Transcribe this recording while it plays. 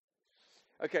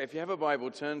Okay, if you have a Bible,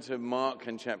 turn to Mark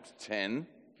and chapter 10,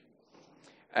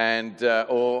 and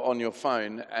or on your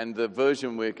phone. And the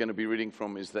version we're going to be reading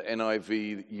from is the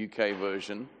NIV UK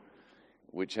version,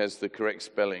 which has the correct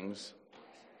spellings.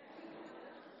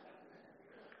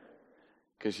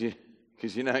 Because you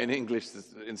know, in English,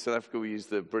 in South Africa, we use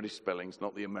the British spellings,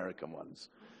 not the American ones.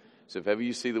 So if ever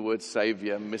you see the word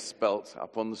Saviour misspelt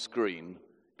up on the screen,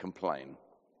 complain.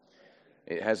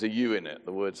 It has a U in it.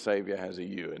 The word Saviour has a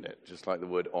U in it, just like the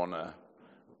word honour,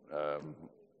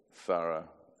 thorough,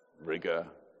 rigour,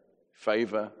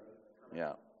 favour,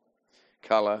 yeah.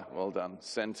 Colour, well done.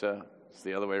 Centre, it's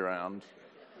the other way around.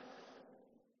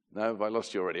 No, have I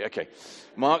lost you already? Okay.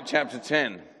 Mark chapter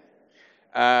 10.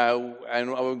 And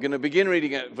we're going to begin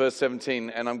reading at verse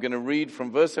 17, and I'm going to read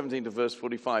from verse 17 to verse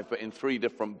 45, but in three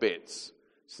different bits.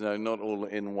 So not all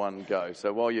in one go.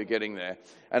 So while you're getting there,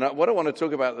 and what I want to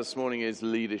talk about this morning is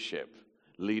leadership,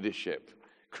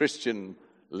 Christian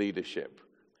leadership,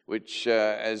 which,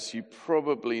 as you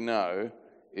probably know,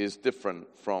 is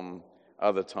different from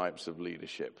other types of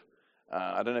leadership.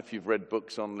 I don't know if you've read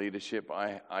books on leadership.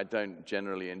 I don't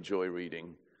generally enjoy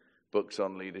reading books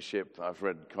on leadership. I've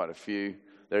read quite a few.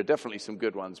 There are definitely some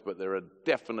good ones, but there are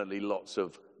definitely lots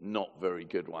of not very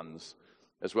good ones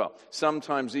as well.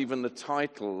 Sometimes even the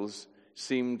titles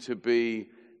seem to be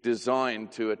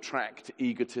designed to attract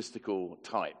egotistical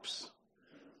types.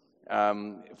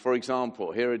 For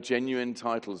example, here are genuine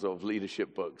titles of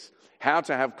leadership books. How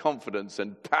to Have Confidence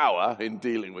and Power in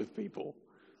Dealing with People.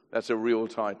 That's a real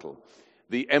title.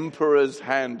 The Emperor's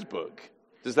Handbook.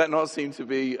 Does that not seem to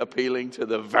be appealing to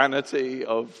the vanity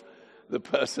of the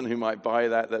person who might buy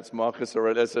that? That's Marcus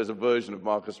Aurelius. There's a version of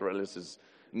Marcus Aurelius's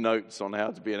notes on how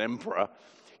to be an emperor.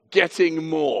 Getting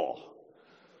More.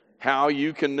 How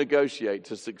you can negotiate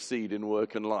to succeed in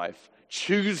work and life.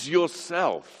 Choose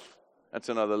Yourself. That's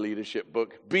another leadership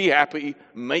book. Be Happy,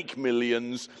 Make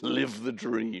Millions, Live the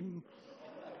Dream.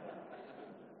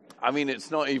 I mean, it's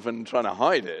not even trying to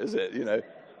hide it, is it? You know,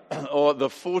 or the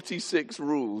 46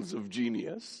 Rules of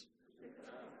Genius.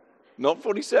 Not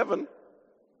 47.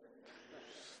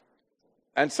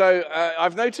 And so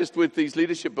I've noticed with these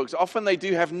leadership books, often they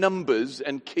do have numbers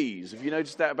and keys. Have you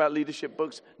noticed that about leadership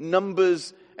books?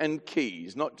 Numbers and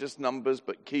keys. Not just numbers,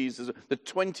 but keys. The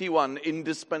 21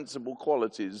 indispensable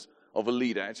qualities of a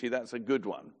leader. Actually, that's a good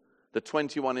one. The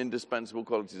 21 indispensable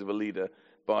qualities of a leader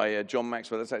by John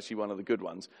Maxwell. That's actually one of the good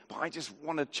ones. But I just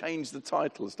want to change the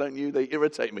titles, don't you? They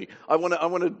irritate me. I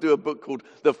want to do a book called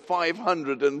The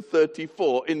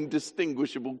 534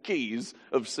 Indistinguishable Keys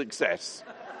of Success.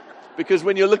 Because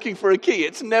when you're looking for a key,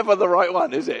 it's never the right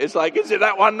one, is it? It's like, is it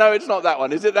that one? No, it's not that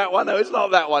one. Is it that one? No, it's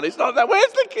not that one. It's not that.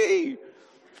 Where's the key?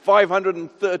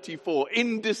 534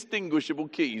 indistinguishable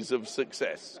keys of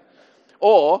success.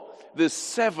 Or the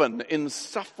 7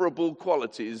 insufferable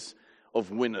qualities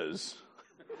of winners.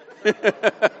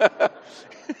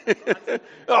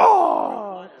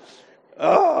 Oh.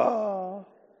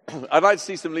 I'd like to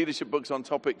see some leadership books on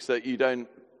topics that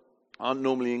aren't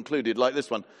normally included, like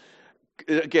this one.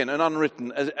 Again,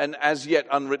 an as yet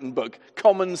unwritten book.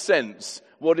 Common Sense,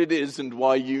 what it is and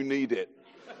why you need it.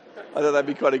 I thought that'd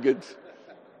be quite a good.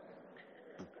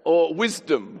 Or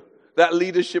Wisdom, that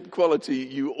leadership quality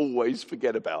you always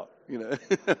forget about, you know.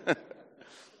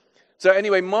 So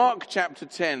anyway, Mark chapter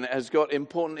 10 has got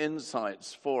important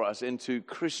insights for us into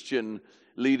Christian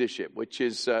leadership, which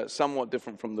is somewhat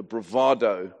different from the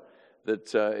bravado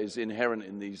that is inherent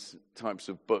in these types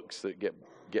of books that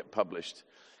get published.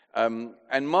 And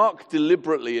Mark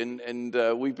deliberately, and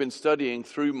we've been studying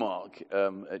through Mark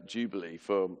at Jubilee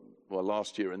for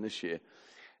last year and this year,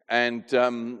 and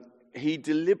he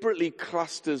deliberately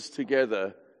clusters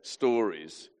together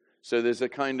stories. So there's a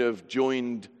kind of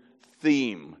joined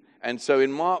theme. And so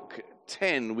in Mark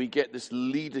 10, we get this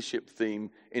leadership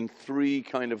theme in 3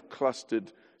 kind of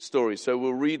clustered stories. So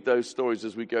we'll read those stories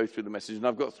as we go through the message. And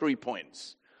I've got 3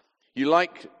 points. You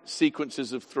like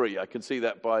sequences of 3. I can see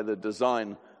that by the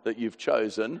design that you've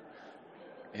chosen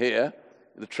here.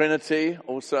 The Trinity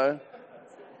also.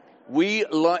 We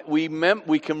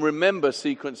can remember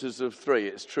sequences of 3.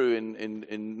 It's true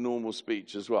in normal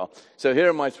speech as well. So here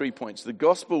are my 3 points. The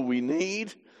gospel we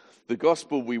need, the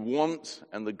gospel we want,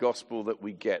 and the gospel that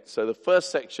we get. So the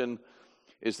first section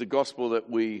is the gospel that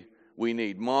we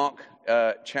need. Mark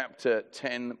chapter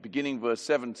 10, beginning verse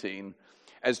 17.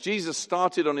 As Jesus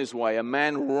started on his way, a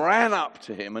man ran up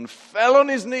to him and fell on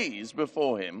his knees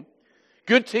before him.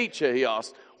 Good teacher, he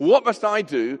asked, what must I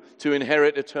do to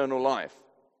inherit eternal life?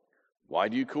 Why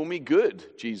do you call me good?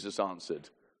 Jesus answered.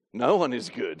 No one is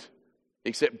good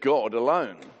except God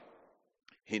alone.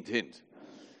 Hint, hint.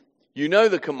 You know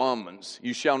the commandments.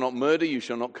 You shall not murder, you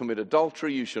shall not commit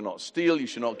adultery, you shall not steal, you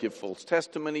shall not give false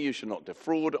testimony, you shall not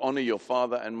defraud, honor your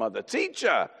father and mother.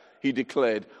 Teacher, he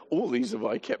declared, all these have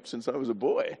I kept since I was a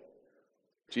boy.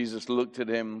 Jesus looked at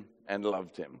him and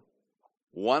loved him.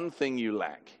 One thing you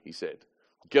lack, he said.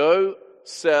 Go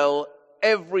sell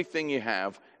everything you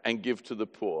have and give to the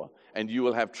poor, and you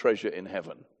will have treasure in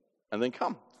heaven. And then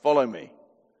come, follow me.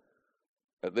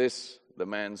 At this, the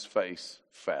man's face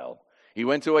fell. He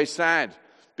went away sad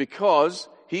because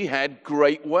he had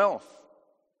great wealth.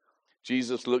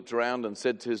 Jesus looked around and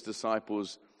said to his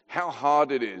disciples, how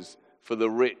hard it is for the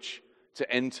rich to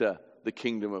enter the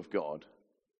kingdom of God.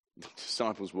 The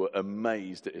disciples were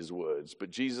amazed at his words.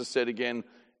 But Jesus said again,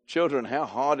 children, how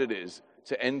hard it is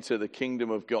to enter the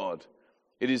kingdom of God.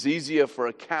 It is easier for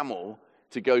a camel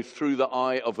to go through the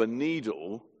eye of a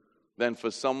needle than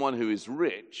for someone who is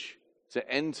rich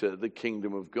to enter the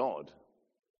kingdom of God.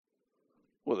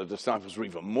 Well, the disciples were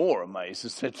even more amazed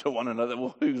and said to one another,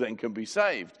 well, who then can be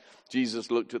saved? Jesus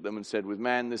looked at them and said, with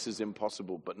man this is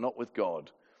impossible, but not with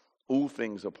God. All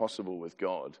things are possible with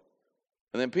God.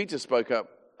 And then Peter spoke up,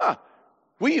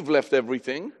 we've left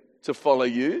everything to follow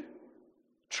you.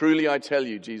 Truly I tell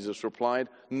you, Jesus replied,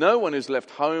 no one who's left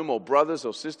home or brothers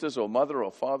or sisters or mother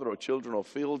or father or children or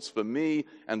fields for me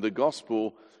and the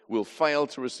gospel will fail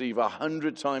to receive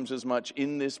 100 times as much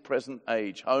in this present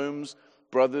age. Homes,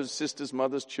 brothers, sisters,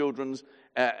 mothers, children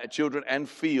and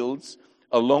fields,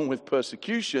 along with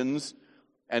persecutions,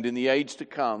 and in the age to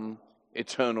come,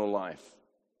 eternal life.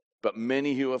 But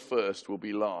many who are first will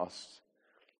be last,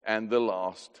 and the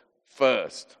last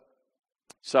first.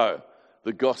 So,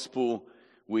 the gospel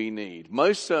we need.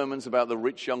 Most sermons about the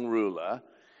rich young ruler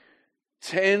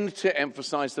tend to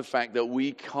emphasize the fact that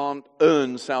we can't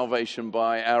earn salvation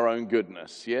by our own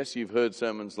goodness. Yes, you've heard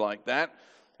sermons like that.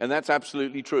 And that's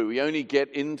absolutely true. We only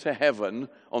get into heaven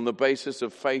on the basis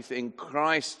of faith in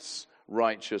Christ's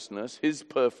righteousness, his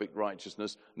perfect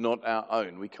righteousness, not our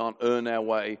own. We can't earn our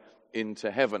way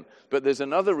into heaven. But there's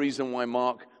another reason why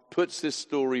Mark puts this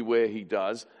story where he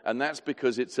does, and that's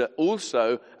because it's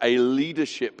also a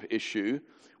leadership issue,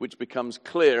 which becomes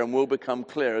clear and will become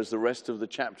clear as the rest of the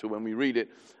chapter, when we read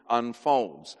it,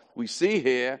 unfolds. We see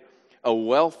here a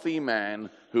wealthy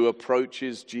man who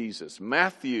approaches Jesus.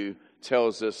 Matthew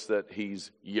tells us that he's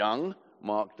young.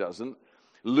 Mark doesn't.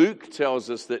 Luke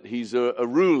tells us that he's a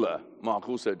ruler. Mark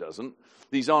also doesn't.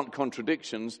 These aren't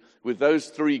contradictions. With those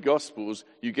three Gospels,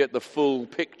 you get the full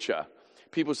picture.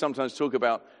 People sometimes talk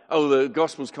about, the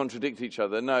Gospels contradict each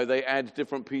other. No, they add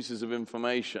different pieces of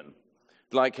information.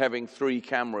 Like having 3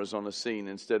 cameras on a scene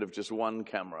instead of just 1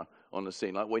 camera on a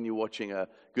scene. Like when you're watching a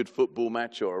good football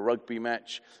match or a rugby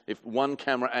match, if one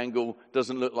camera angle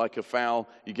doesn't look like a foul,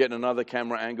 you get another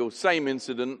camera angle, same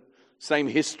incident, same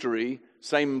history,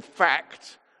 same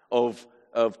fact of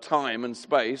time and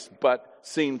space, but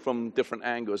seen from different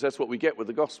angles. That's what we get with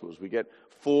the Gospels. We get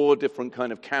 4 different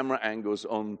kind of camera angles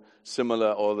on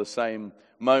similar or the same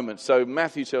moments. So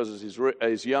Matthew tells us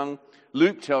he's young.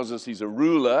 Luke tells us he's a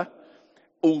ruler.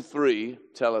 All 3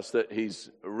 tell us that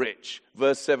he's rich.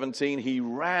 Verse 17, he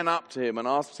ran up to him and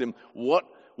asked him, what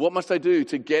must I do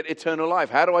to get eternal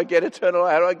life? How do I get eternal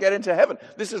life? How do I get into heaven?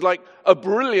 This is like a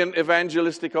brilliant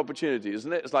evangelistic opportunity,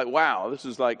 isn't it? It's like, wow, this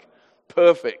is like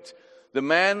perfect. The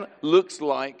man looks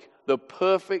like the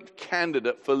perfect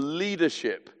candidate for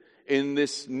leadership in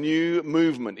this new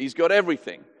movement. He's got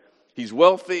everything. He's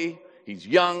wealthy. He's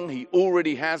young. He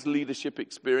already has leadership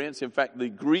experience. In fact, the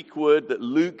Greek word that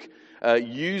Luke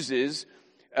uses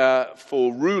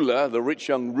for ruler, the rich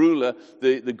young ruler,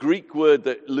 the Greek word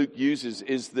that Luke uses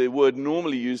is the word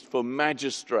normally used for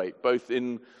magistrate, both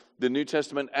in the New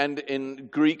Testament and in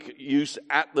Greek use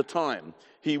at the time.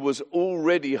 He was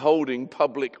already holding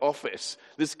public office.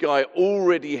 This guy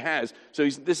already has. So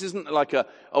this isn't like a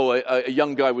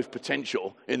young guy with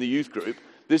potential in the youth group.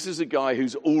 This is a guy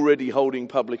who's already holding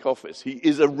public office. He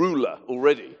is a ruler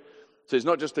already. So he's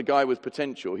not just a guy with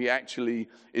potential. He actually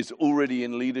is already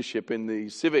in leadership in the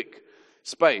civic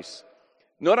space.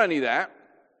 Not only that,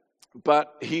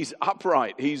 but he's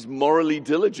upright. He's morally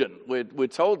diligent. We're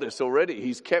told this already.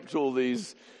 He's kept all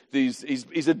these.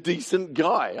 He's a decent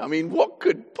guy. I mean, what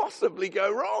could possibly go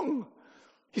wrong?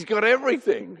 He's got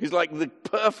everything. He's like the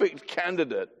perfect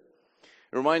candidate.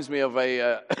 It reminds me of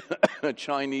a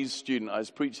Chinese student. I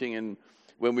was preaching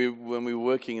when we were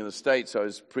working in the States. I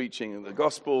was preaching the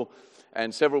gospel,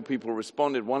 and several people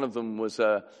responded. One of them was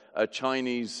a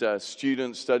Chinese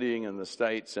student studying in the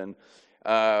States, and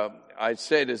I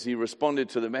said, as he responded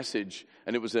to the message,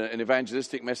 and it was an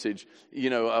evangelistic message,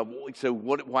 so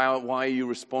why are you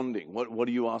responding? What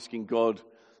are you asking God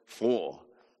for?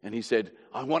 And he said,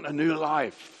 I want a new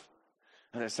life.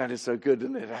 And it sounded so good,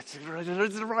 didn't it? That's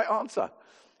the right answer.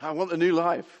 I want the new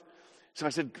life. So I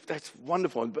said, that's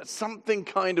wonderful. But something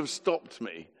kind of stopped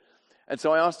me. And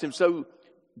so I asked him, so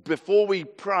before we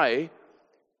pray,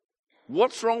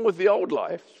 what's wrong with the old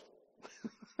life?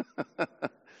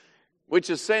 Which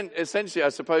essentially, I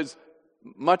suppose,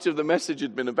 much of the message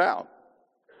had been about.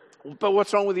 But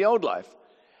what's wrong with the old life?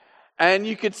 And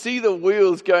you could see the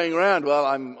wheels going around. Well,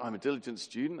 I'm a diligent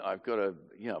student. I've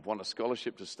won a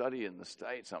scholarship to study in the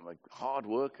States. I'm a hard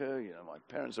worker. My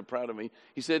parents are proud of me.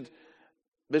 He said,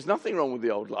 there's nothing wrong with the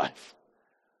old life.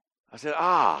 I said,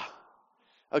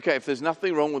 okay, if there's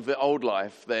nothing wrong with the old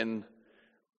life, then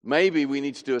maybe we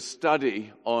need to do a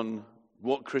study on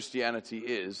what Christianity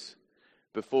is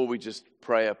before we just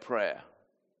pray a prayer.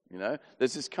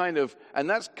 There's this kind of, and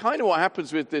that's kind of what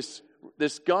happens with this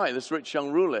guy, this rich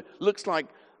young ruler. Looks like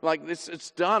this,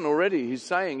 it's done already.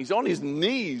 He's on his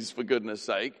knees, for goodness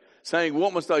sake, saying,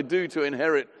 what must I do to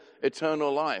inherit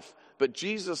eternal life? But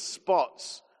Jesus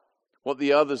spots what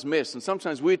the others miss. And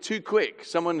sometimes we're too quick.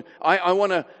 I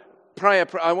want to pray,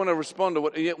 I want to respond to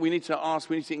what we need to ask,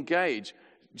 we need to engage.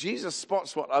 Jesus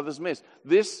spots what others miss.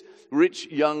 This rich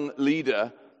young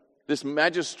leader, this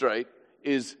magistrate,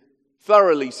 is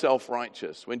thoroughly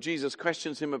self-righteous. When Jesus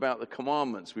questions him about the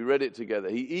commandments, we read it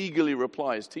together, he eagerly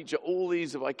replies, "Teacher, all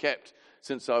these have I kept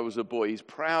since I was a boy." He's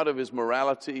proud of his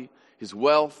morality, his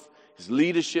wealth, his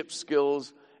leadership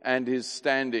skills, and his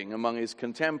standing among his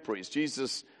contemporaries.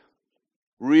 Jesus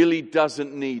really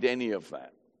doesn't need any of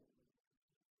that.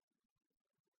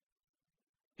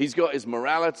 He's got his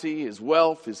morality, his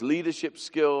wealth, his leadership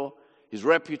skill, his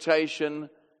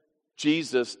reputation.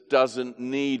 Jesus doesn't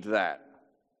need that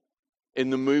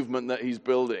in the movement that he's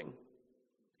building.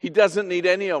 He doesn't need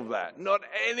any of that. Not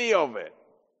any of it.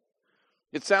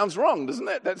 It sounds wrong, doesn't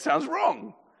it? That sounds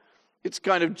wrong. It's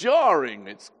kind of jarring.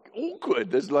 It's awkward.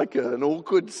 There's like an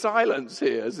awkward silence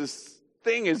here as this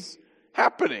thing is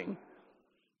happening.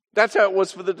 That's how it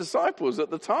was for the disciples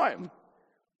at the time.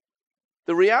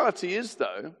 The reality is,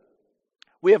 though,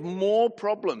 we have more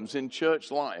problems in church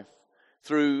life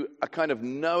through a kind of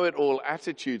know-it-all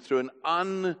attitude, through an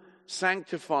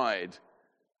unsanctified,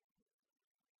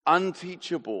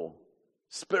 unteachable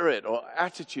spirit or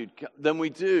attitude than we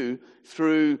do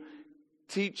through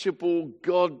teachable,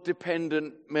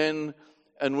 God-dependent men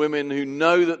and women who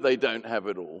know that they don't have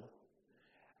it all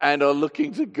and are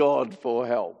looking to God for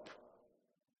help.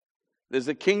 There's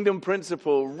a kingdom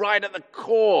principle right at the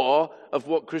core of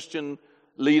what Christian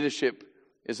leadership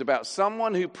is about.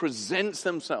 Someone who presents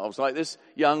themselves like this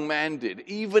young man did,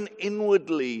 even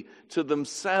inwardly to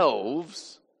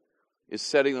themselves, is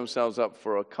setting themselves up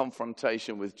for a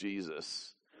confrontation with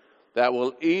Jesus that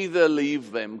will either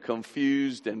leave them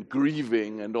confused and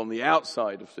grieving and on the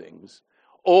outside of things,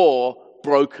 or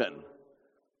broken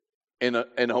in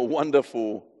a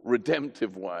wonderful,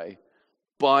 redemptive way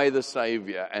by the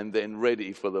Savior and then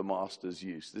ready for the Master's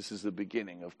use. This is the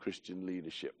beginning of Christian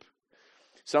leadership.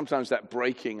 Sometimes that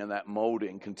breaking and that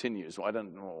molding continues. Well, I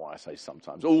don't know why I say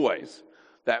sometimes. Always.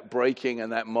 That breaking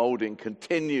and that molding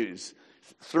continues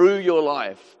through your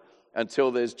life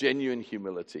until there's genuine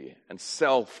humility and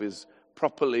self is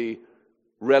properly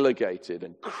relegated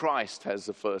and Christ has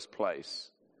the first place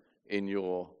in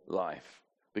your life.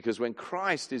 Because when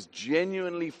Christ is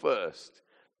genuinely first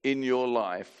in your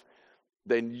life,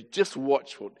 then you just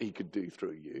watch what he could do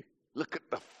through you. Look at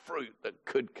the fruit that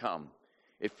could come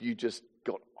if you just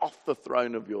got off the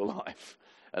throne of your life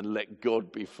and let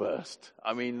God be first.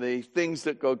 I mean, the things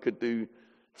that God could do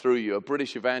through you. A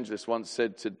British evangelist once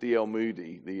said to D.L.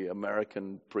 Moody, the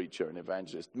American preacher and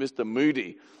evangelist, "Mr.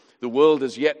 Moody, the world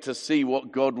has yet to see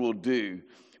what God will do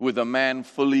with a man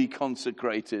fully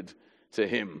consecrated to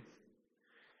him."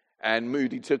 And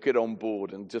Moody took it on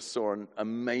board and just saw an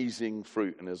amazing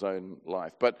fruit in his own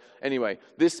life. But anyway,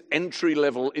 this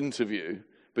entry-level interview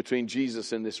between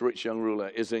Jesus and this rich young ruler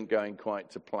isn't going quite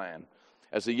to plan.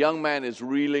 As the young man is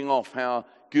reeling off how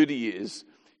good he is,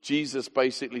 Jesus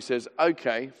basically says,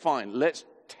 okay, fine, let's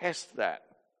test that.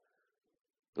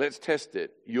 Let's test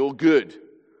it. You're good.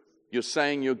 You're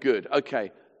saying you're good.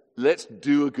 Okay, let's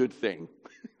do a good thing.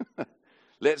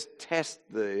 Let's test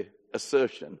the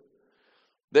assertion.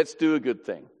 Let's do a good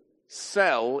thing.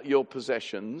 Sell your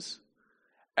possessions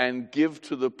and give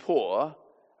to the poor,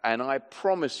 and I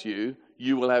promise you,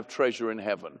 you will have treasure in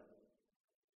heaven.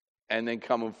 And then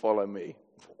come and follow me.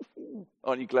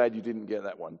 Aren't you glad you didn't get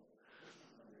that one?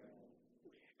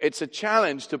 It's a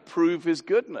challenge to prove his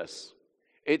goodness.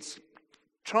 It's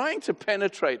trying to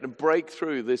penetrate and break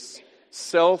through this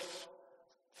self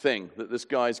thing that this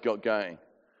guy's got going.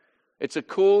 It's a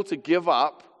call to give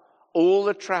up all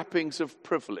the trappings of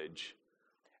privilege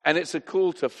And it's a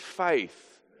call to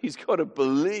faith. He's got to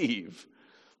believe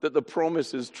that the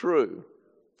promise is true.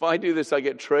 If I do this, I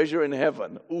get treasure in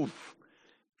heaven. Oof.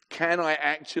 Can I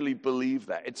actually believe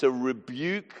that? It's a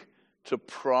rebuke to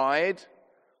pride.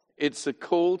 It's a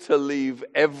call to leave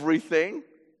everything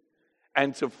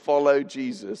and to follow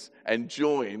Jesus and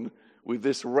join with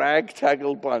this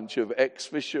ragtaggle bunch of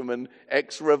ex-fishermen,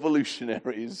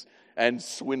 ex-revolutionaries, and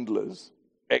swindlers,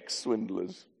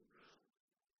 ex-swindlers.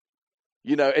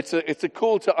 You know, it's a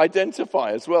call to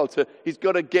identify as well. He's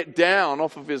got to get down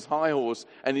off of his high horse,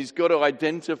 and he's got to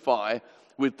identify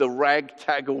with the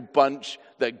ragtaggle bunch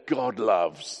that God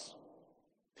loves.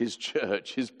 His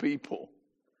church, his people.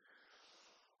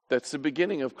 That's the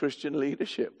beginning of Christian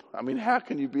leadership. I mean, how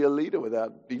can you be a leader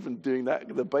without even doing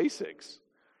that, the basics?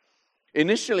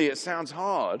 Initially, it sounds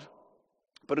hard,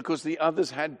 but of course the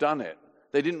others had done it.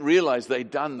 They didn't realize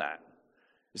they'd done that.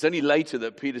 It's only later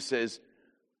that Peter says,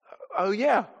 oh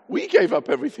yeah, we gave up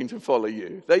everything to follow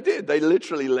you. They did. They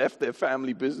literally left their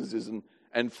family businesses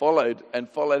and followed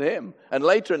him. And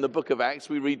later in the book of Acts,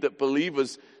 we read that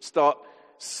believers start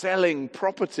selling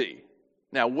property.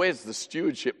 Now, where's the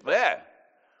stewardship there?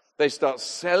 They start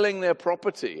selling their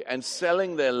property and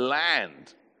selling their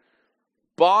land.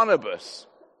 Barnabas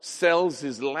sells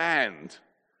his land.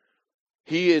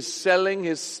 He is selling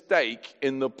his stake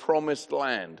in the promised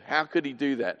land. How could he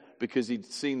do that? Because he'd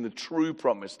seen the true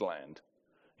promised land.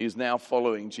 He's now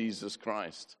following Jesus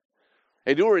Christ.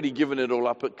 He'd already given it all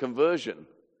up at conversion.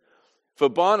 For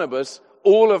Barnabas,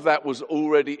 all of that was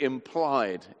already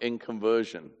implied in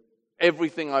conversion.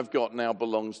 Everything I've got now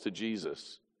belongs to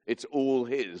Jesus. It's all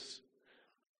his.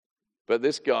 But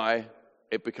this guy,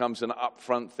 it becomes an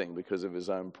upfront thing because of his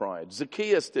own pride.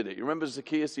 Zacchaeus did it. You remember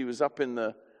Zacchaeus? He was up in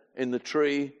the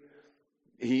tree.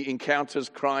 He encounters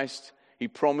Christ. He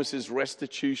promises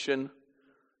restitution.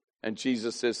 And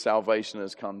Jesus says salvation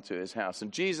has come to his house.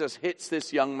 And Jesus hits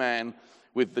this young man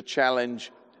with the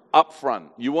challenge up front.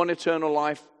 You want eternal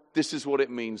life? This is what it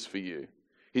means for you.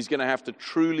 He's going to have to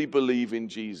truly believe in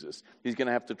Jesus. He's going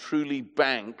to have to truly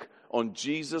bank on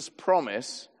Jesus'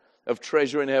 promise of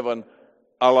treasure in heaven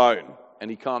alone.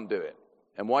 And he can't do it.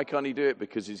 And why can't he do it?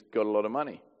 Because he's got a lot of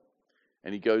money.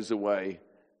 And he goes away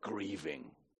grieving.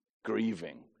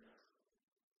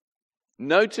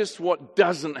 Notice what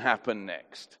doesn't happen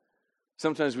next.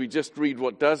 Sometimes we just read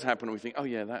what does happen and we think, oh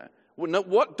yeah, that. Well, no,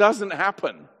 what doesn't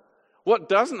happen? What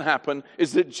doesn't happen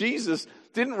is that Jesus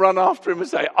didn't run after him and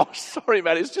say, oh, sorry,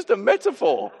 man, it's just a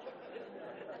metaphor.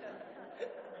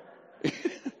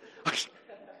 Of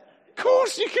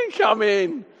course you can come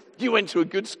in. You went to a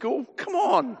good school. Come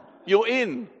on, you're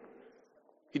in.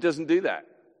 He doesn't do that.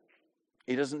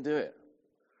 He doesn't do it.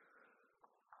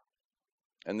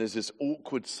 And there's this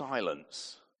awkward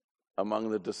silence among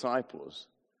the disciples.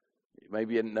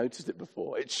 Maybe you hadn't noticed it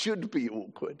before. It should be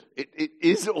awkward. It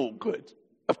is awkward.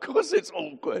 Of course it's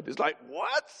awkward. It's like,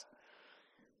 what?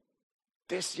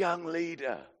 This young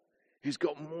leader who's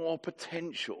got more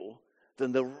potential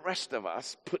than the rest of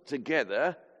us put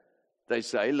together, they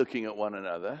say, looking at one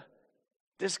another.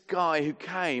 This guy who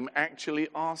came actually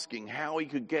asking how he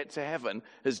could get to heaven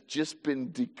has just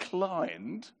been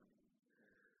declined.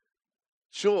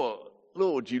 Sure,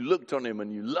 Lord, you looked on him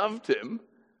and you loved him,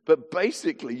 but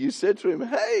basically you said to him,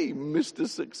 hey, Mr.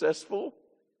 Successful,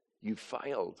 you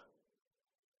failed.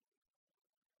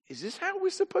 Is this how we're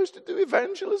supposed to do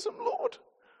evangelism, Lord?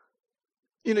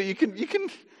 You know, you can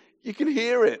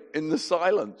hear it in the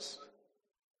silence.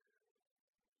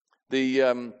 He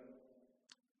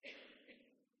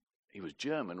was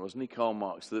German, wasn't he? Karl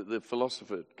Marx, the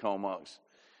philosopher Karl Marx,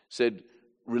 said,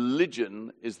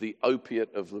 religion is the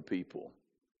opiate of the people.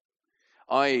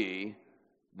 I.e.,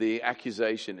 the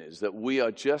accusation is that we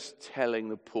are just telling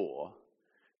the poor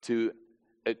to,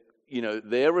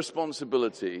 their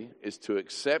responsibility is to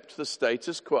accept the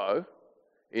status quo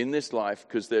in this life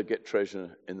because they'll get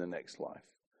treasure in the next life.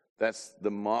 That's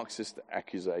the Marxist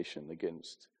accusation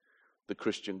against the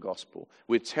Christian gospel.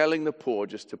 We're telling the poor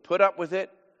just to put up with it,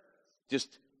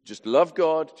 just love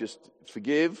God, just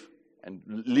forgive, and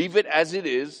leave it as it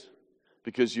is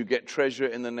because you get treasure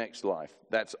in the next life.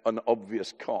 That's an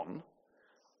obvious con.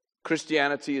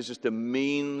 Christianity is just a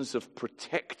means of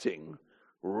protecting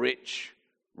rich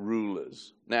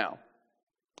rulers. Now,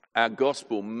 our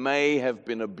gospel may have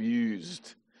been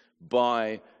abused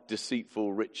by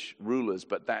deceitful rich rulers,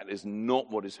 but that is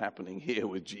not what is happening here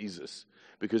with Jesus.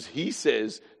 Because he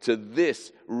says to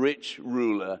this rich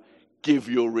ruler, give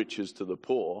your riches to the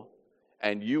poor,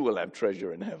 and you will have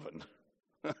treasure in heaven.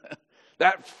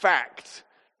 That fact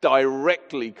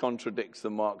directly contradicts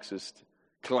the Marxist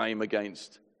claim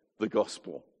against the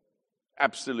gospel.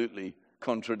 Absolutely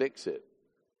contradicts it.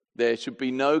 There should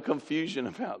be no confusion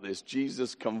about this.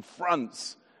 Jesus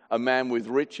confronts a man with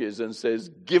riches and says,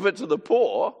 give it to the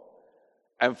poor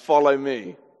and follow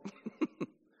me.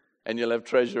 And you'll have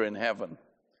treasure in heaven.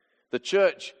 The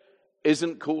church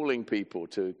isn't calling people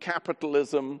to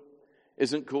capitalism,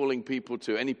 isn't calling people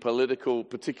to any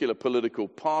particular political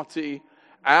party.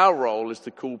 Our role is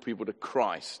to call people to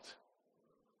Christ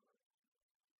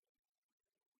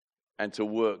and to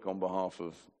work on behalf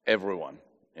of everyone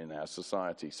in our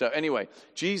society. So anyway,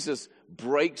 Jesus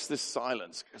breaks this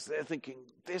silence because they're thinking,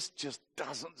 this just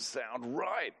doesn't sound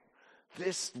right.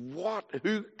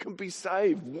 Who can be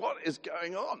saved? What is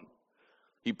going on?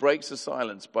 He breaks the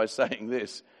silence by saying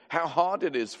this, how hard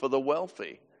it is for the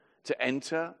wealthy to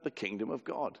enter the kingdom of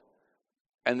God.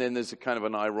 And then there's a kind of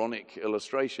an ironic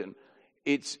illustration.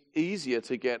 It's easier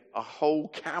to get a whole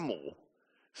camel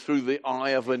through the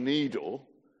eye of a needle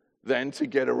than to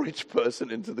get a rich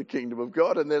person into the kingdom of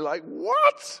God. And they're like,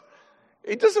 what?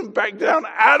 He doesn't back down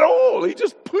at all. He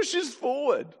just pushes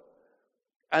forward.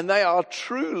 And they are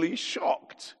truly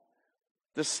shocked.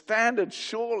 The standard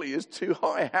surely is too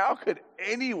high. How could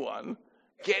anyone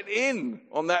get in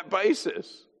on that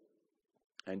basis?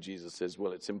 And Jesus says,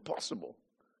 well, it's impossible.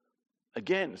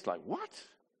 Again, it's like, what?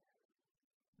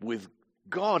 With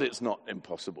God, it's not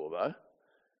impossible, though.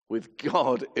 With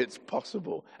God, it's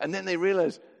possible. And then they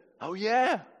realize, oh,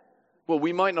 yeah. Well,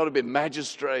 we might not have been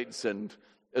magistrates and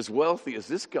as wealthy as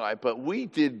this guy, but we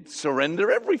did surrender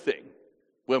everything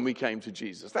when we came to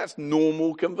Jesus. That's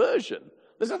normal conversion.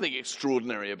 There's nothing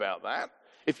extraordinary about that.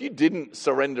 If you didn't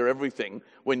surrender everything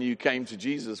when you came to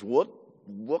Jesus, what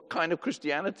kind of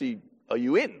Christianity are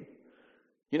you in?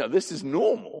 You know, this is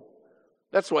normal.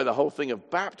 That's why the whole thing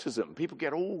of baptism, people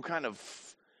get all kind of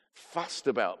fussed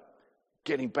about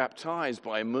getting baptized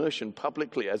by immersion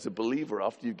publicly as a believer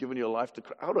after you've given your life to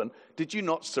Christ. Hold on, did you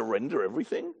not surrender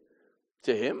everything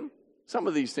to him? Some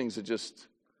of these things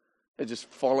they just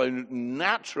follow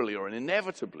naturally or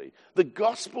inevitably. The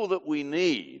gospel that we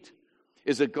need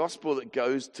is a gospel that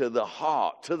goes to the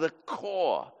heart, to the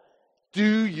core.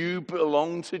 Do you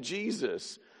belong to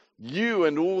Jesus? You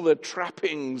and all the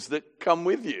trappings that come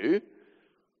with you?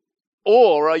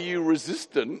 Or are you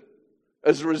resistant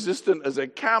as a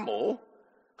camel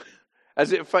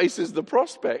as it faces the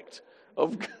prospect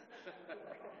of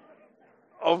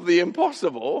the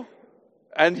impossible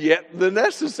and yet the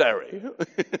necessary?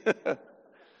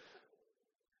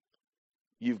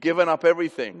 You've given up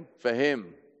everything for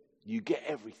him. You get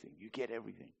everything. You get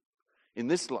everything. In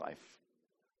this life,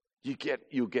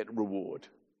 you'll get reward.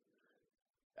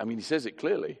 I mean, he says it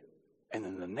clearly. And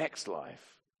in the next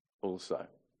life also.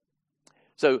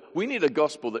 So we need a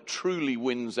gospel that truly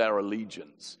wins our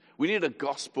allegiance. We need a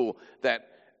gospel that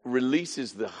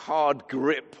releases the hard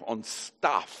grip on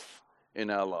stuff in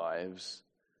our lives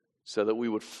so that we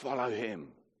would follow him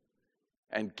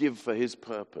and give for his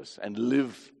purpose and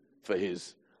live for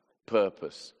his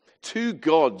purpose. Two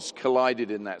gods collided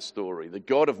in that story. The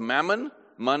God of mammon,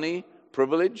 money,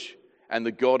 privilege, and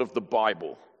the God of the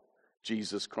Bible,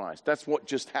 Jesus Christ. That's what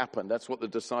just happened. That's what the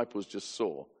disciples just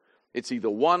saw. It's either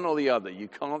one or the other. You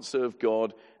can't serve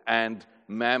God and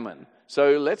mammon.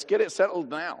 So let's get it settled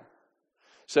now.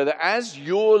 So that as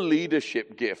your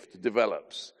leadership gift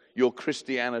develops, your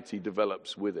Christianity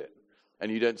develops with it.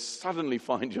 And you don't suddenly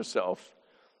find yourself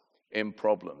in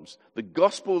problems. The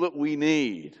gospel that we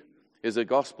need is a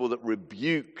gospel that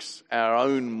rebukes our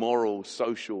own moral,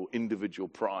 social, individual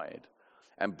pride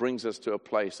and brings us to a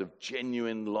place of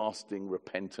genuine, lasting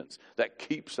repentance that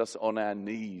keeps us on our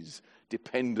knees,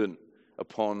 dependent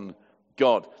upon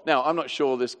God. Now, I'm not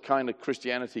sure this kind of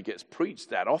Christianity gets preached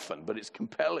that often, but it's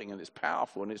compelling and it's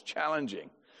powerful and it's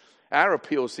challenging. Our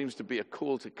appeal seems to be a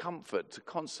call to comfort, to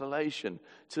consolation,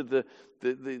 to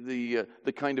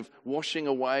the kind of washing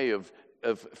away of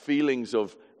feelings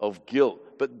of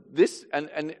guilt. But this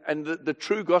and the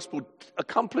true gospel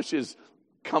accomplishes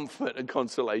comfort and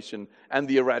consolation and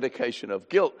the eradication of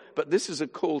guilt. But this is a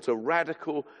call to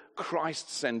radical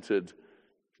Christ-centered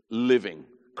living,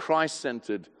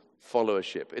 Christ-centered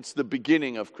followership. It's the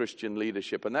beginning of Christian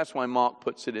leadership, and that's why Mark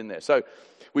puts it in there. So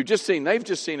they've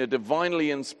just seen a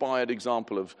divinely inspired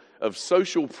example of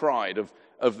social pride,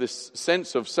 of this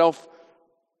sense of self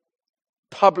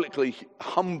publicly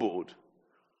humbled.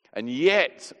 And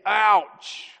yet,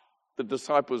 ouch, the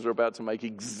disciples are about to make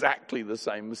exactly the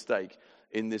same mistake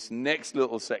in this next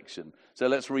little section. So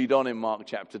let's read on in Mark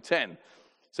chapter 10.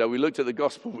 So we looked at the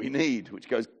gospel we need, which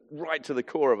goes right to the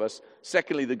core of us.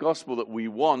 Secondly, the gospel that we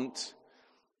want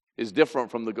is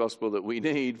different from the gospel that we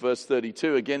need. Verse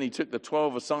 32, again, he took the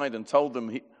 12 aside and told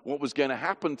them what was going to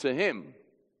happen to him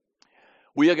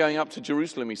We are going up to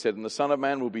Jerusalem, he said, and the Son of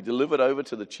Man will be delivered over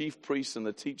to the chief priests and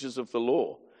the teachers of the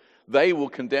law. They will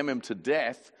condemn him to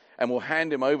death and will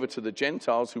hand him over to the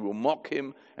Gentiles, who will mock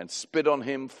him and spit on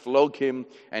him, flog him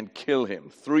and kill him.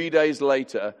 3 days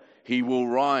later, he will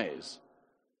rise.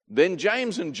 Then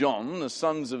James and John, the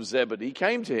sons of Zebedee,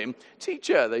 came to him.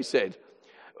 Teacher, they said,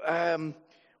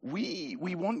 we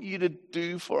want you to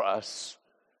do for us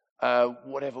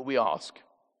whatever we ask.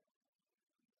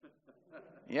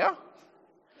 Yeah?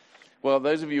 Well,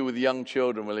 those of you with young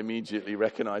children will immediately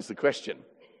recognize the question.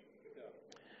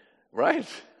 Right?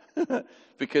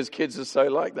 Because kids are so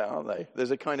like that, aren't they?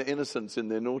 There's a kind of innocence in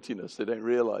their naughtiness they don't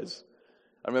realize.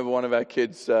 I remember one of our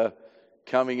kids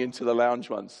coming into the lounge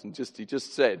once, and he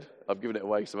just said, I've given it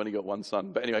away because I've only got one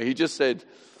son, but anyway, he just said,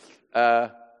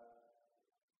 don't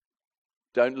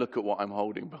look at what I'm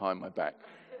holding behind my back.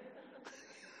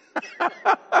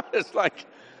 It's like,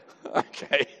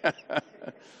 okay.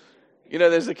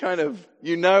 There's a kind of,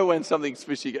 when something's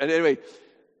fishy. And anyway,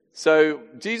 so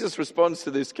Jesus responds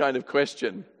to this kind of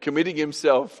question, committing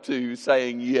himself to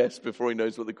saying yes before he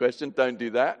knows what the question. Don't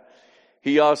do that.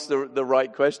 He asked the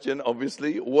right question,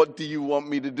 obviously. What do you want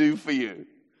me to do for you?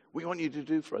 We want you to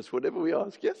do for us whatever we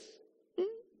ask. Yes?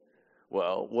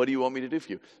 Well, what do you want me to do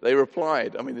for you? They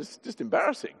replied, it's just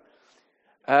embarrassing.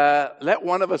 Let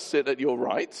one of us sit at your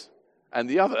right and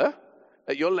the other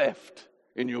at your left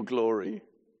in your glory.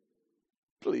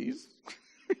 Please.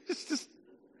 It's just...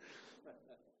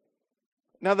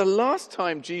 Now, the last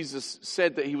time Jesus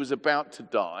said that he was about to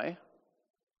die,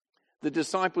 the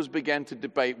disciples began to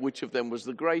debate which of them was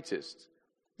the greatest.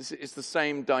 It's the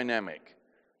same dynamic.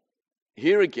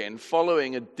 Here again,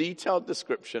 following a detailed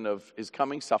description of his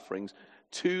coming sufferings,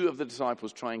 two of the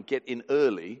disciples try and get in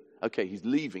early. Okay, he's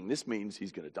leaving. This means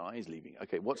he's going to die. He's leaving.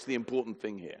 Okay, what's the important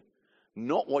thing here?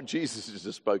 Not what Jesus has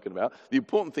just spoken about. The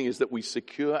important thing is that we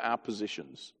secure our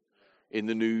positions in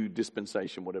the new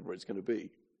dispensation, whatever it's going to be.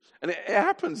 And it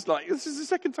happens this is the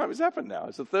second time it's happened now.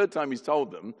 It's the third time he's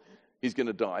told them he's going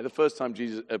to die. The first time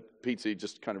Peter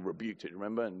just kind of rebuked it,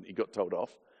 remember? And he got told off.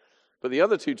 But the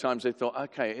other two times they thought,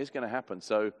 okay, it is going to happen.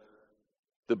 So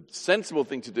the sensible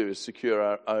thing to do is secure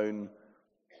our own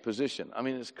position.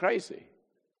 It's crazy.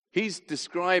 He's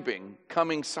describing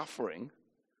coming suffering,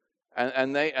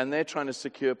 and they're trying to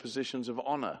secure positions of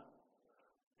honor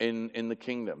in the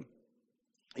kingdom.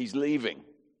 He's leaving.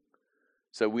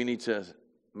 So we need to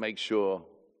make sure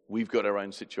we've got our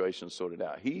own situation sorted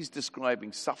out. He's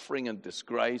describing suffering and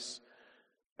disgrace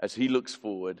as he looks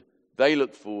forward. They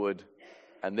look forward,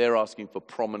 and they're asking for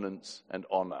prominence and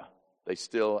honor. They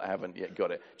still haven't yet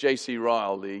got it. J.C.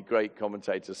 Ryle, the great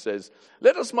commentator, says,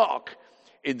 let us mark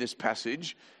in this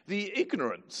passage the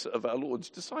ignorance of our Lord's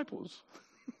disciples.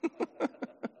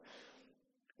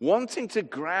 Wanting to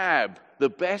grab the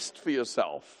best for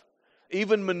yourself,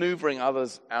 even maneuvering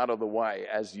others out of the way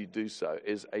as you do so,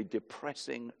 is a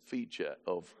depressing feature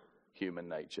of human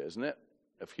nature, isn't it?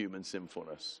 Of human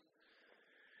sinfulness.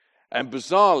 And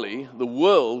bizarrely, the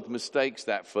world mistakes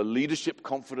that for leadership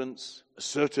confidence,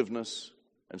 assertiveness,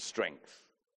 and strength.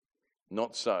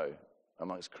 Not so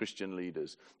amongst Christian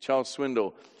leaders. Charles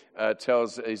Swindoll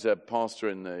he's a pastor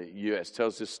in the US,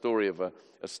 tells this story of a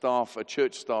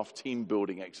church staff team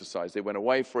building exercise. They went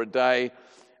away for a day,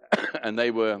 and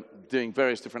they were doing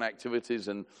various different activities,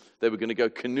 and they were going to go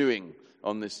canoeing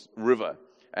on this river.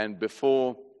 And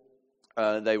before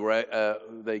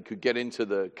they could get into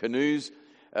the canoes,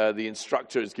 the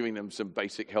instructor is giving them some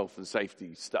basic health and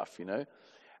safety stuff,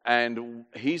 And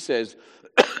he says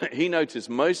he noticed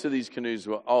most of these canoes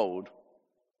were old,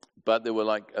 but there were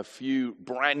like a few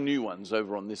brand new ones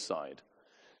over on this side.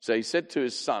 So he said to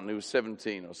his son, who was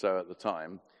 17 or so at the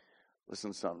time,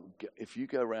 listen, son, if you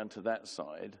go around to that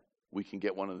side, we can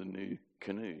get one of the new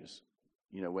canoes,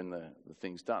 when the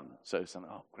thing's done. So his son,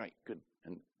 oh, great, good.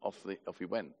 And off he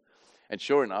went. And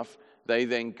sure enough, they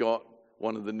then got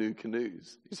one of the new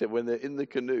canoes. He said when they're in the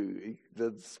canoe,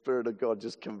 the Spirit of God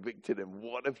just convicted him.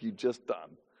 What have you just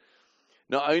done?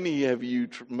 Not only have you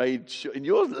made sure, and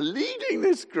you're leading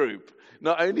this group,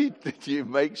 not only did you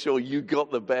make sure you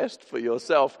got the best for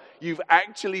yourself, you've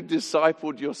actually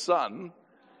discipled your son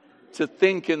to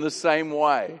think in the same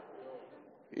way.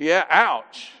 Yeah,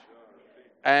 ouch.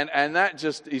 And that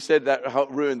just, he said that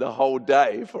ruined the whole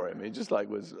day for him. He just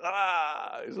was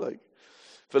like,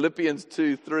 Philippians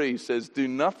 2:3 says, do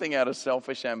nothing out of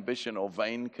selfish ambition or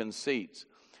vain conceit.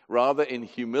 Rather, in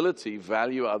humility,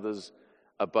 value others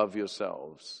above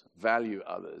yourselves. Value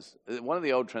others. One of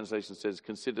the old translations says,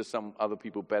 consider some other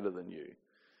people better than you.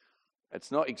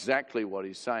 It's not exactly what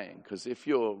he's saying, because if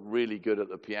you're really good at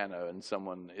the piano and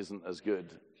someone isn't as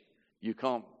good, you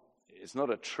can't it's not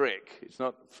a trick. It's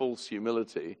not false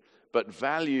humility, but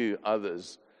value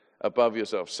others above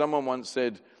yourself. Someone once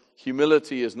said,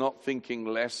 humility is not thinking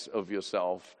less of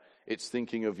yourself. It's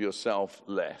thinking of yourself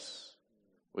less,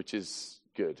 which is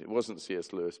good. It wasn't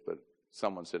C.S. Lewis, but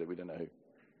someone said it. We don't know who.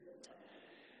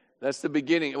 That's the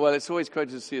beginning. Well, it's always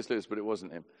quoted as C.S. Lewis, but it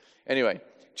wasn't him. Anyway,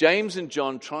 James and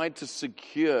John tried to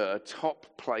secure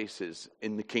top places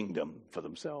in the kingdom for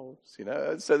themselves,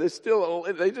 So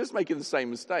they're just making the same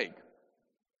mistake.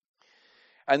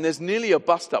 And there's nearly a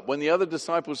bust-up. When the other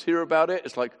disciples hear about it,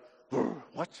 it's like,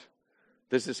 what?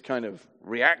 There's this kind of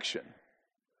reaction.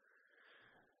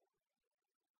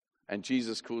 And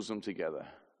Jesus calls them together.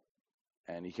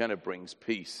 And he kind of brings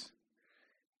peace.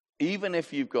 Even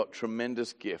if you've got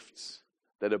tremendous gifts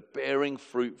that are bearing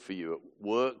fruit for you at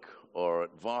work or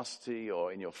at varsity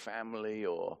or in your family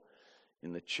or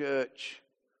in the church,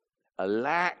 a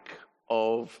lack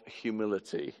of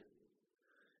humility,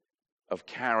 of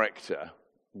character,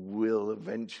 will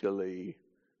eventually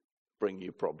bring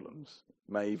you problems,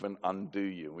 may even undo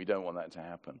you. We don't want that to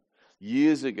happen.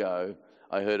 Years ago,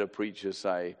 I heard a preacher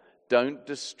say, don't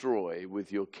destroy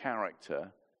with your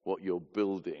character what you're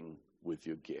building with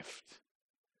your gift.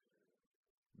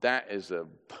 That is a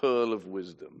pearl of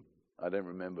wisdom. I don't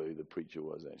remember who the preacher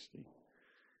was, actually.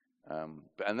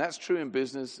 And that's true in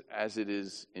business as it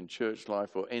is in church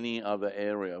life or any other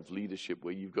area of leadership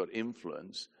where you've got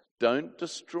influence. Don't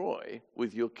destroy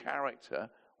with your character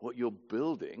what you're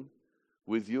building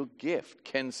with your gift.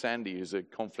 Ken Sande, who's a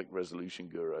conflict resolution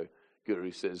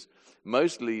guru says,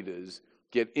 most leaders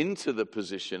get into the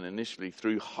position initially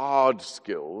through hard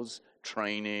skills,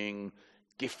 training,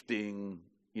 gifting,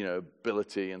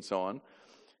 ability, and so on.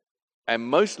 And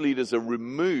most leaders are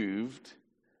removed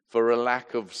for a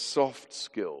lack of soft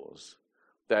skills.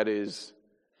 That is,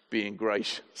 being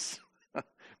gracious,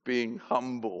 being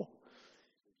humble,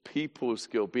 people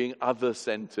skill, being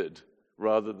other-centered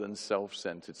rather than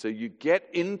self-centered. So you get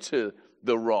into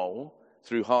the role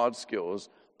through hard skills,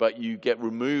 but you get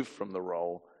removed from the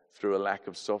role through a lack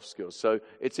of soft skills. So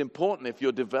it's important if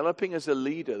you're developing as a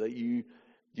leader that you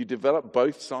develop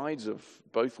both sides of,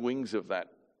 both wings of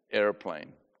that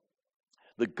airplane.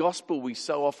 The gospel we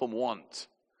so often want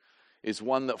is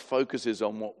one that focuses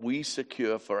on what we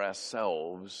secure for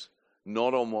ourselves,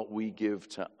 not on what we give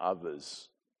to others.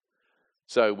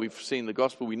 So we've seen the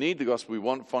gospel we need, the gospel we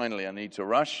want. Finally, I need to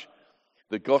rush.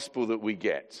 The gospel that we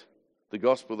get. The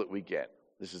gospel that we get.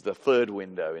 This is the third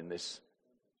window in this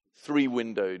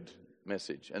three-windowed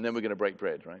message. And then we're going to break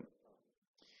bread, right?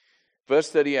 Verse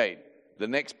 38, the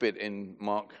next bit in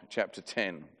Mark chapter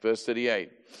 10. Verse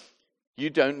 38. You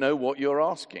don't know what you're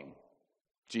asking,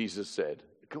 Jesus said.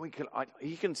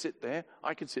 He can sit there.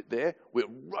 I can sit there. We're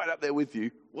right up there with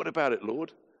you. What about it,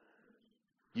 Lord?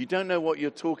 You don't know what you're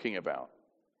talking about,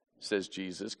 says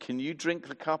Jesus. Can you drink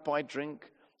the cup I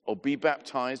drink or be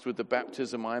baptized with the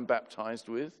baptism I am baptized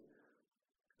with?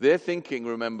 They're thinking,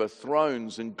 remember,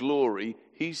 thrones and glory.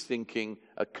 He's thinking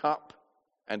a cup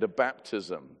and a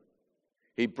baptism.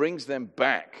 He brings them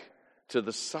back to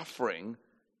the suffering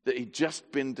that he'd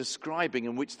just been describing,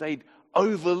 in which they'd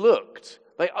overlooked.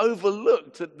 They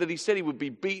overlooked that he said he would be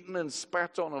beaten and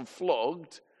spat on and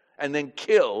flogged and then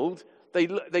killed.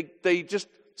 They just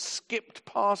skipped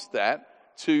past that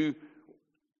to,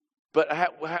 but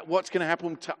what's going to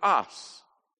happen to us?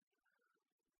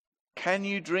 Can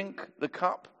you drink the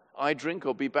cup I drink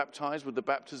or be baptized with the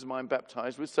baptism I'm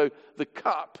baptized with? So the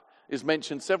cup is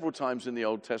mentioned several times in the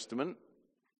Old Testament.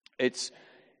 It's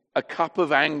a cup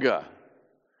of anger.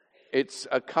 It's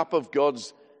a cup of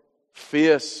God's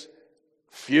fierce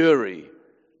fury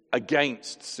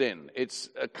against sin. It's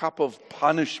a cup of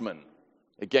punishment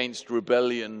against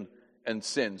rebellion and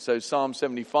sin. So Psalm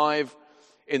 75,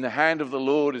 in the hand of the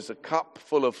Lord is a cup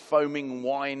full of foaming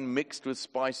wine mixed with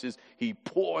spices. He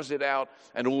pours it out,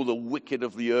 and all the wicked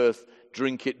of the earth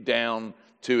drink it down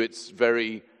to its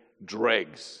very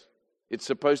dregs. It's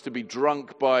supposed to be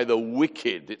drunk by the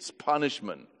wicked. It's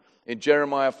punishment. In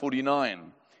Jeremiah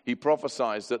 49, he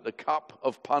prophesies that the cup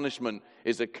of punishment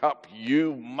is a cup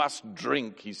you must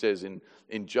drink, he says,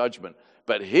 in judgment.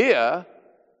 But here,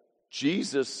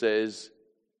 Jesus says,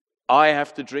 I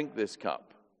have to drink this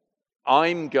cup.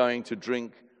 I'm going to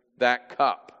drink that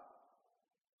cup.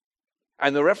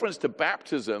 And the reference to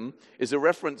baptism is a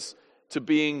reference to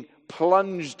being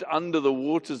plunged under the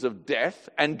waters of death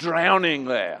and drowning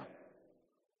there.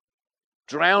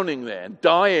 Drowning there,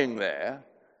 dying there,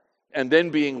 and then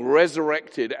being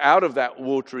resurrected out of that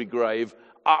watery grave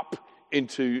up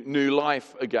into new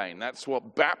life again. That's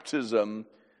what baptism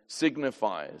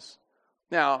signifies.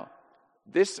 Now,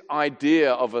 this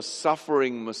idea of a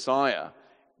suffering Messiah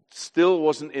still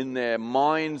wasn't in their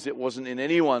minds. It wasn't in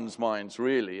anyone's minds,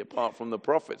 really, apart from the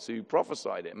prophets who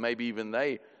prophesied it. Maybe even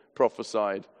they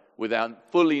prophesied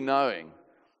without fully knowing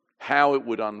how it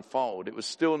would unfold. It was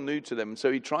still new to them.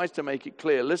 So he tries to make it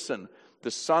clear, listen, the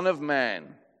Son of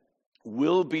Man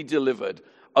will be delivered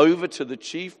over to the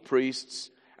chief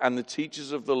priests and the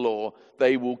teachers of the law.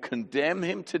 They will condemn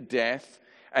him to death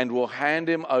and will hand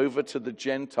him over to the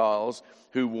Gentiles,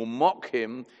 who will mock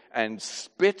him and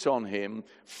spit on him,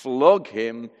 flog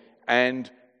him, and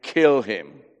kill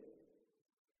him.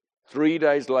 3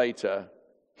 days later,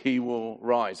 he will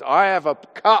rise. I have a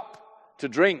cup to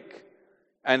drink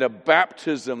and a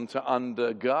baptism to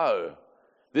undergo.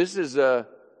 This is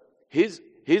his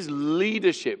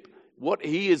leadership. What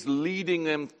he is leading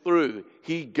them through,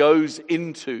 he goes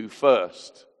into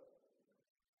first.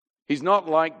 He's not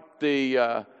like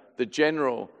the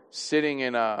general sitting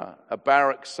in a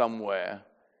barrack somewhere,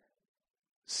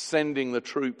 sending the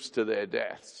troops to their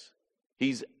deaths.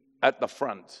 He's at the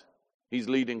front. He's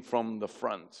leading from the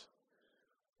front.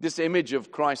 This image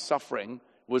of Christ's suffering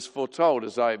was foretold,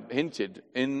 as I hinted,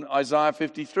 in Isaiah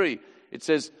 53. It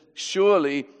says,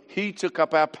 surely he took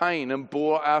up our pain and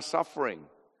bore our suffering.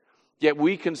 Yet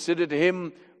we considered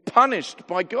him punished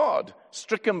by God,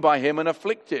 stricken by him and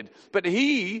afflicted. But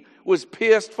he was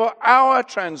pierced for our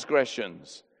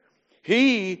transgressions.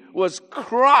 He was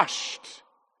crushed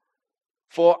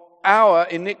for our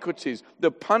iniquities.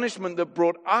 The punishment that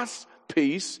brought us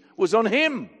peace was on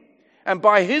him. And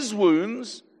by his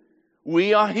wounds,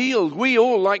 we are healed. We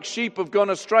all, like sheep, have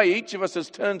gone astray. Each of us has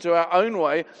turned to our own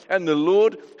way, and the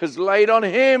Lord has laid on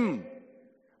him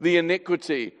the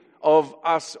iniquity of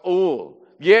us all.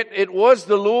 Yet it was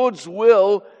the Lord's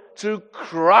will to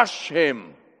crush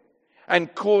him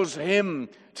and cause him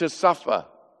to suffer.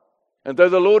 And though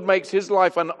the Lord makes his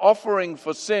life an offering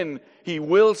for sin, he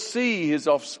will see his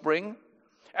offspring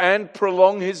and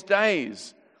prolong his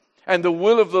days. And the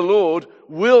will of the Lord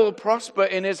will prosper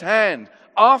in his hand.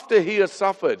 After he has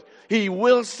suffered, he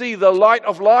will see the light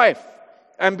of life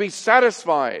and be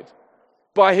satisfied.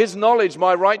 By his knowledge,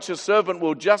 my righteous servant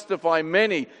will justify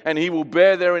many, and he will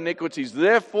bear their iniquities.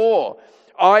 Therefore,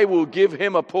 I will give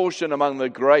him a portion among the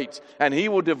great, and he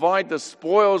will divide the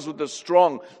spoils with the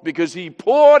strong, because he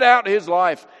poured out his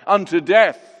life unto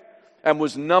death and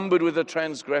was numbered with the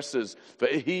transgressors, for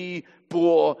he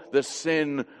bore the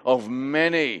sin of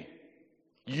many.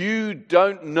 You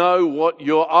don't know what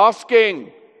you're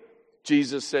asking,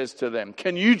 Jesus says to them.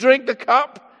 Can you drink the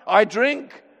cup I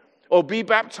drink? Or be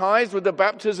baptized with the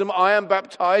baptism I am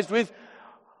baptized with?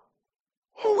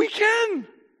 Oh, we can,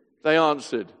 they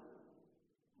answered.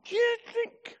 Do you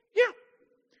think? Yeah,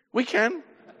 we can.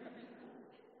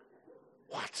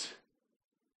 What?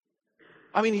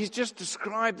 I mean, he's just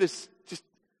described this.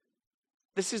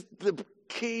 This is the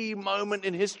key moment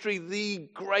in history, the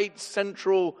great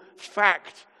central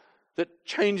fact that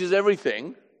changes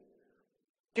everything.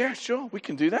 Yeah, sure, we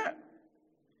can do that.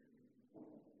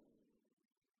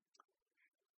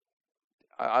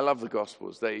 I love the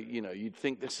Gospels. They, you'd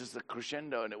think this is the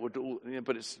crescendo, and it would all,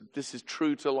 but this is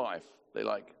true to life. They're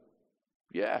like,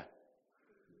 yeah.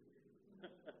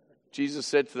 Jesus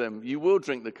said to them, you will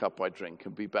drink the cup I drink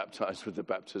and be baptized with the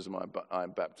baptism I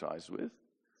am baptized with.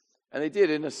 And they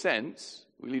did, in a sense.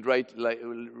 We read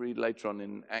later on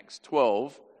in Acts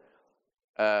 12.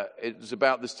 It was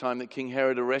about this time that King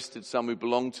Herod arrested some who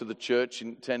belonged to the church,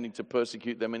 intending to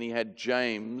persecute them, and he had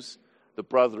James, the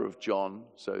brother of John.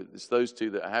 So it's those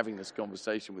two that are having this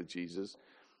conversation with Jesus.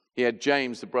 He had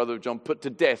James, the brother of John, put to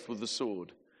death with the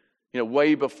sword.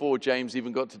 Way before James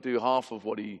even got to do half of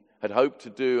what he had hoped to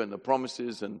do, and the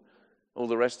promises and all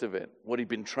the rest of it. What he'd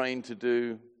been trained to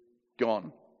do,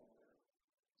 gone.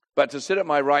 But to sit at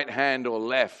my right hand or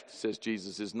left, says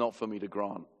Jesus, is not for me to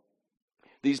grant.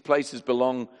 These places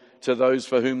belong to those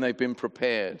for whom they've been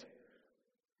prepared.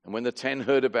 And when the 10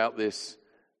 heard about this,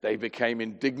 they became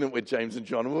indignant with James and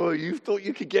John. Oh, you thought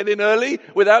you could get in early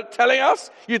without telling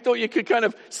us? You thought you could kind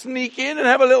of sneak in and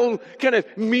have a little kind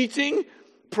of meeting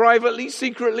privately,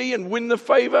 secretly, and win the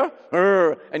favor?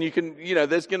 And you can,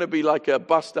 there's going to be like a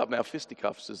bust up now,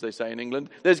 fisticuffs, as they say in England.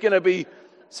 There's going to be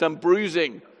some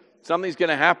bruising. Something's going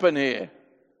to happen here.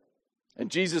 And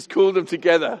Jesus called them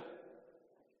together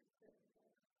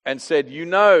and said, you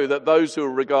know that those who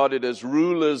are regarded as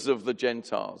rulers of the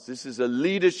Gentiles, this is a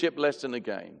leadership lesson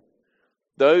again.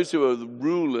 Those who are the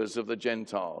rulers of the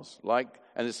Gentiles,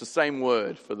 and it's the same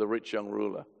word for the rich young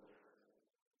ruler,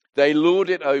 they lord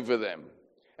it over them,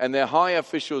 and their high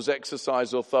officials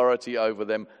exercise authority over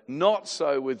them. Not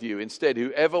so with you. Instead,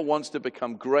 whoever wants to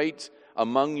become great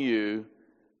among you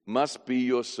must be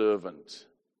your servant.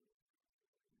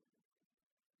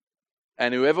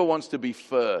 And whoever wants to be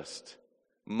first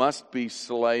must be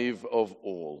slave of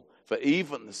all. For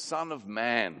even the Son of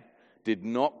Man did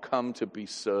not come to be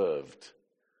served,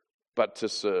 but to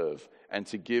serve and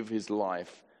to give his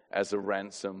life as a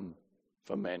ransom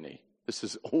for many. This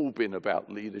has all been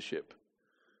about leadership.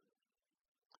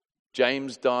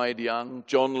 James died young.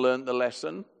 John learned the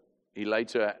lesson. He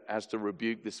later has to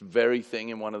rebuke this very thing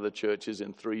in one of the churches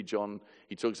in 3 John.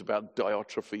 He talks about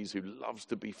Diotrephes, who loves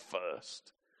to be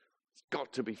first. It's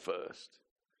got to be first.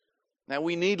 Now,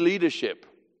 we need leadership.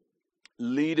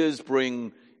 Leaders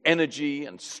bring energy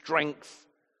and strength.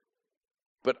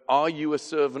 But are you a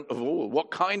servant of all?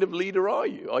 What kind of leader are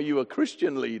you? Are you a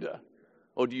Christian leader?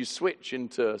 Or do you switch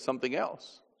into something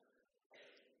else?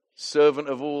 Servant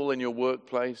of all in your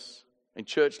workplace. In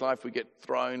church life, we get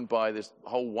thrown by this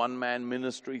whole one-man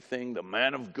ministry thing, the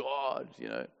man of God,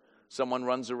 Someone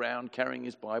runs around carrying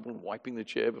his Bible and wiping the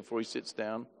chair before he sits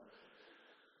down.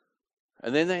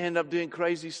 And then they end up doing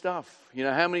crazy stuff.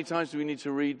 How many times do we need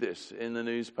to read this in the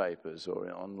newspapers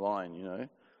or online,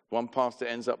 One pastor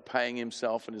ends up paying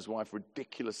himself and his wife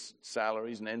ridiculous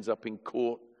salaries and ends up in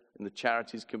court in the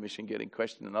Charities Commission getting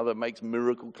questioned. Another makes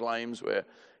miracle claims where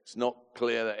it's not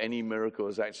clear that any miracle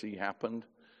has actually happened.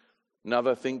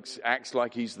 Another acts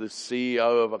like he's the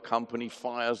CEO of a company,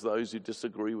 fires those who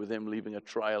disagree with him, leaving a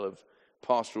trail of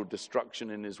pastoral destruction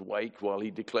in his wake while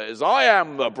he declares, "I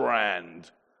am the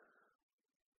brand."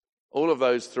 All of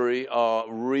those three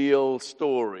are real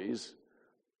stories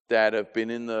that have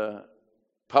been in the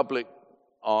public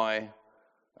eye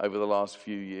over the last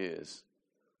few years.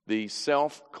 The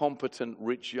self-competent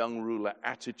rich young ruler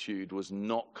attitude was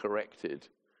not corrected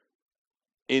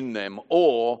in them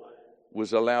or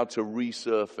was allowed to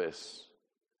resurface,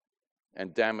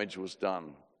 and damage was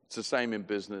done. It's the same in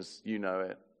business,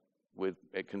 it.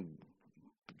 It can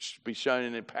be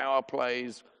shown in power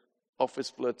plays, office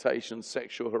flirtation,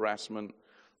 sexual harassment.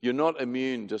 You're not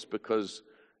immune just because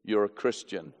you're a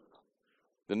Christian.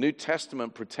 The New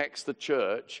Testament protects the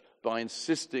church by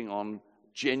insisting on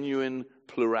genuine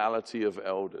plurality of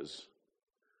elders.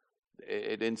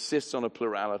 It insists on a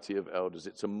plurality of elders.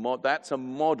 That's a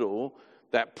model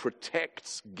that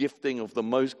protects gifting of the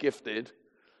most gifted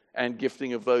and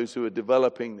gifting of those who are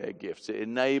developing their gifts. It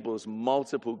enables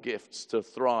multiple gifts to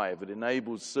thrive. It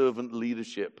enables servant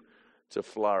leadership to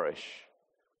flourish.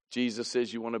 Jesus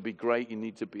says you want to be great, you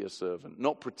need to be a servant.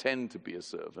 Not pretend to be a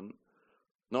servant.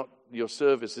 Not your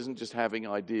service isn't just having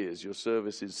ideas. Your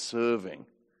service is serving.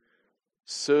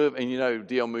 Serve, and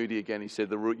D.L. Moody again, he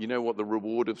said, you know what the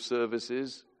reward of service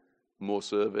is? More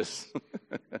service.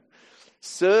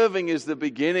 Serving is the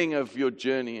beginning of your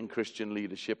journey in Christian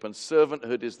leadership, and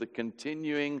servanthood is the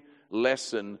continuing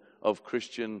lesson of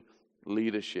Christian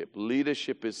leadership.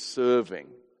 Leadership is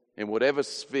serving in whatever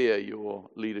sphere your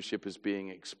leadership is being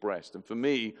expressed. And for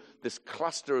me, this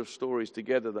cluster of stories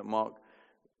together that Mark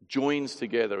joins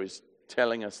together is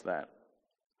telling us that.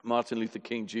 Martin Luther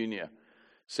King Jr.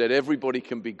 said, "Everybody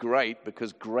can be great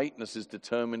because greatness is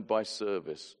determined by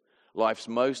service. Life's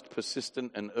most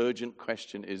persistent and urgent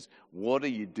question is, what are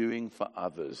you doing for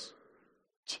others?"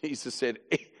 Jesus said,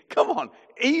 come on,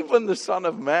 even the Son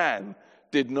of Man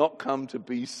did not come to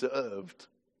be served.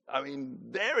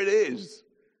 There it is,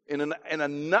 in a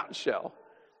nutshell.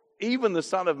 Even the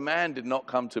Son of Man did not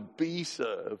come to be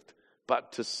served,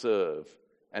 but to serve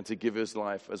and to give his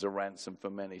life as a ransom for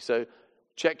many. So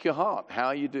check your heart. How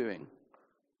are you doing?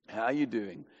 How are you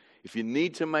doing? If you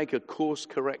need to make a course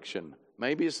correction,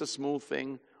 maybe it's a small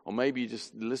thing, or maybe you're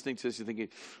just listening to this, you're thinking,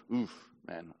 oof,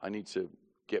 man, I need to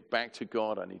get back to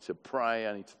God. I need to pray.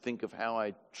 I need to think of how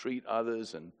I treat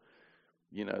others and,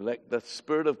 let the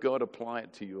Spirit of God apply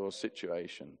it to your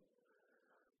situation.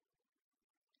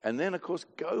 And then, of course,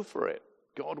 go for it.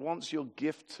 God wants your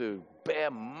gift to bear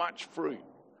much fruit.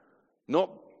 Not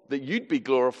that you'd be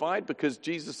glorified, because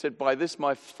Jesus said, by this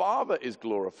my Father is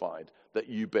glorified, that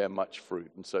you bear much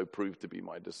fruit, and so prove to be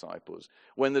my disciples.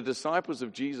 When the disciples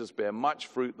of Jesus bear much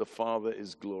fruit, the Father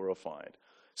is glorified.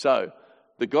 So,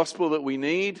 the gospel that we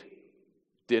need,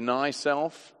 deny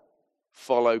self,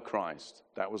 follow Christ.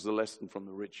 That was the lesson from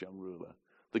the rich young ruler.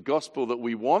 The gospel that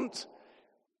we want,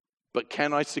 but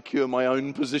can I secure my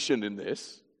own position in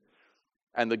this?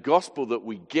 And the gospel that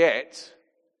we get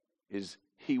is,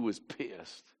 he was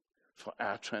pierced for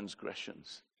our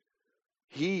transgressions.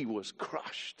 He was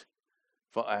crushed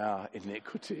for our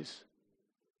iniquities.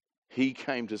 He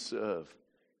came to serve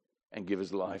and give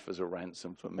his life as a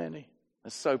ransom for many.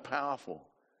 That's so powerful.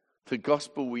 The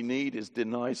gospel we need is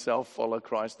deny self, follow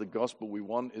Christ. The gospel we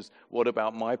want is, what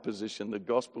about my position? The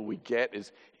gospel we get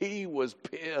is, he was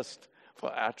pierced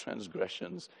for our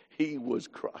transgressions. He was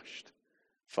crushed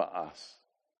for us.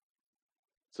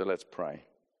 So let's pray.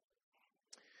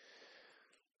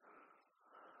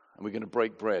 And we're going to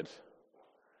break bread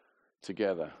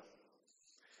together.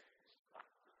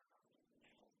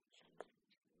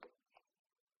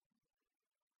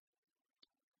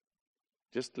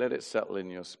 Just let it settle in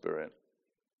your spirit.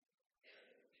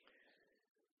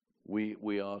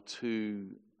 We are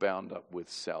too bound up with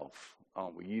self,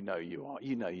 aren't we? You know you are.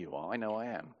 You know you are. I know I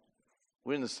am.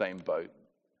 We're in the same boat.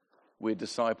 We're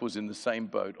disciples in the same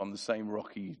boat on the same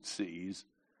rocky seas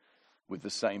with the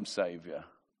same Savior.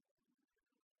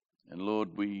 And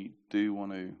Lord, we do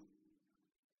want to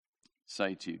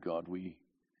say to you, God, we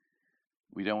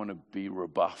don't want to be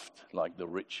rebuffed like the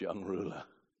rich young ruler.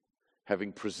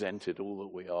 Having presented all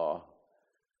that we are,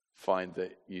 find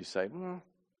that you say,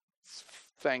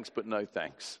 thanks, but no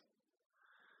thanks.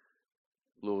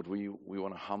 Lord, we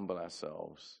want to humble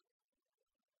ourselves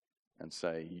and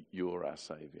say, you're our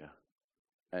Savior.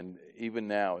 And even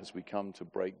now, as we come to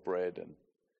break bread and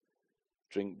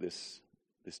drink this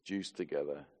juice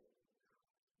together,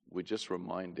 we're just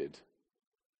reminded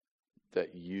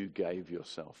that you gave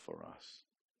yourself for us.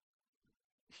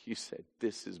 You said,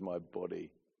 this is my body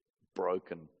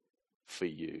broken for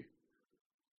you.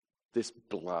 This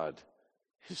blood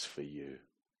is for you.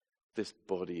 This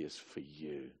body is for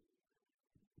you.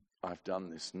 I've done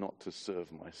this not to serve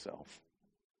myself,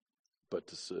 but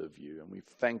to serve you. And we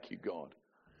thank you, God,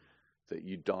 that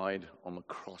you died on the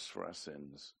cross for our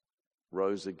sins,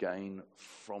 rose again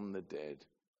from the dead,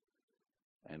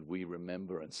 and we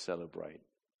remember and celebrate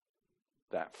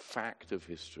that fact of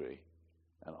history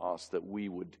and ask that we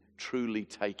would truly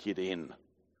take it in.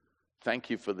 Thank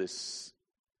you for this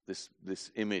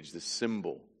image, this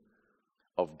symbol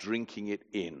of drinking it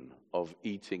in, of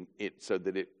eating it so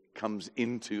that it comes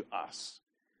into us.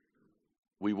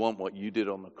 We want what you did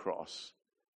on the cross.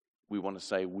 We want to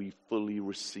say we fully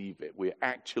receive it. We're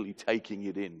actually taking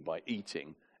it in by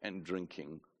eating and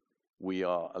drinking. We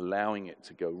are allowing it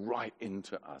to go right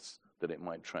into us that it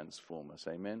might transform us.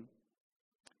 Amen?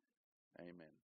 Amen.